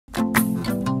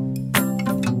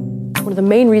One of the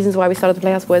main reasons why we started the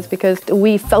Playhouse was because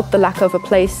we felt the lack of a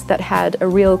place that had a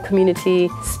real community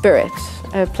spirit,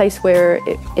 a place where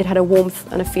it had a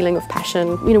warmth and a feeling of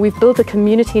passion. You know, we've built a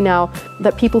community now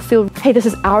that people feel, hey, this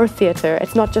is our theatre.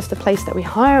 It's not just a place that we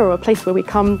hire or a place where we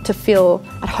come to feel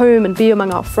at home and be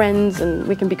among our friends and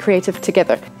we can be creative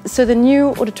together. So the new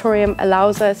auditorium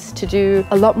allows us to do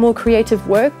a lot more creative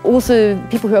work. Also,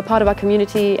 people who are part of our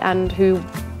community and who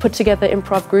put together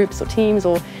improv groups or teams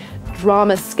or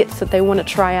drama skits that they want to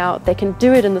try out, they can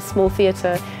do it in the small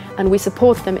theatre and we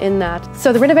support them in that.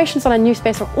 So the renovations on our new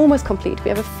space are almost complete. We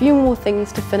have a few more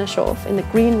things to finish off in the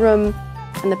green room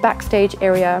and the backstage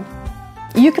area.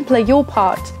 You can play your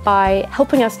part by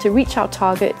helping us to reach our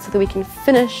target so that we can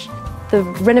finish the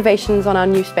renovations on our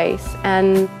new space,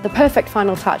 and the perfect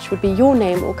final touch would be your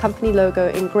name or company logo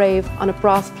engraved on a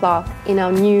brass plaque in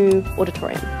our new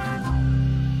auditorium.